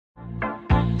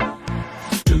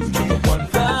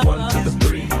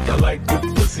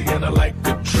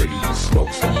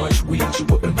smoke so much weed you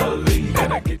wouldn't believe.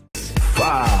 And I get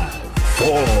 5,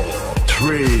 4,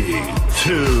 3,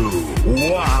 2,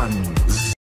 1.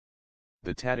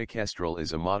 The Tata Kestrel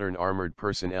is a modern armored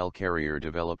personnel carrier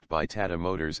developed by Tata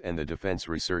Motors and the Defense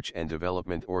Research and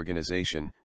Development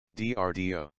Organization,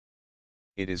 DRDO.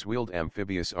 It is wheeled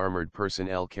amphibious armored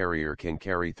personnel carrier, can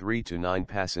carry 3 to 9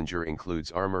 passenger, includes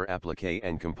armor, applique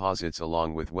and composites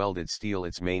along with welded steel.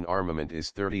 Its main armament is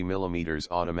 30 mm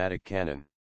automatic cannon.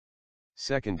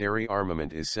 Secondary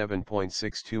armament is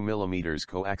 7.62 mm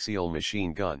coaxial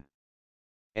machine gun.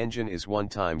 Engine is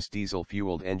 1x diesel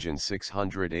fueled engine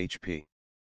 600 HP.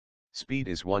 Speed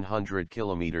is 100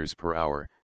 km per hour,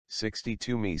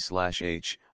 62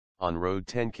 mph, on road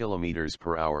 10 km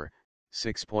per hour,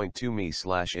 6.2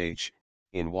 mph,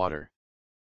 in water.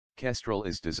 Kestrel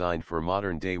is designed for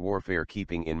modern-day warfare,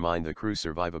 keeping in mind the crew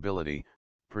survivability,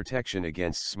 protection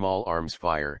against small arms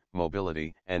fire,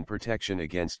 mobility, and protection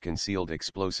against concealed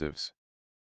explosives.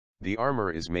 The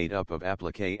armor is made up of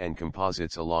applique and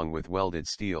composites along with welded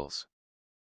steels.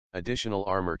 Additional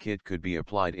armor kit could be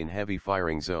applied in heavy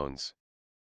firing zones.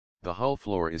 The hull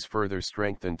floor is further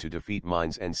strengthened to defeat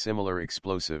mines and similar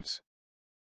explosives.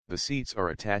 The seats are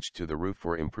attached to the roof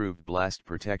for improved blast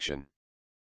protection.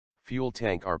 Fuel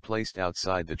tank are placed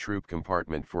outside the troop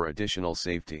compartment for additional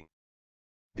safety.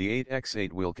 The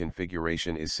 8x8 wheel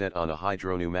configuration is set on a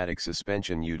hydropneumatic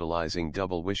suspension utilizing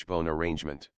double wishbone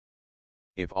arrangement.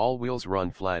 If all wheels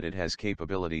run flat, it has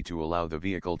capability to allow the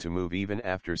vehicle to move even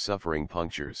after suffering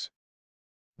punctures.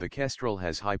 The Kestrel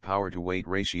has high power-to-weight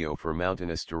ratio for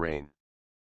mountainous terrain.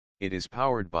 It is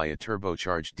powered by a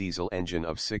turbocharged diesel engine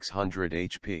of 600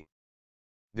 HP.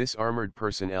 This armored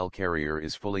personnel carrier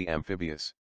is fully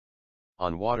amphibious.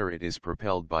 On water it is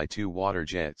propelled by 2 water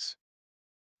jets.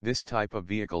 This type of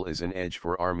vehicle is an edge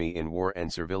for Army in war,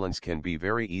 and surveillance can be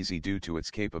very easy due to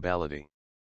its capability.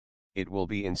 It will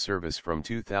be in service from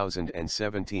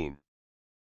 2017.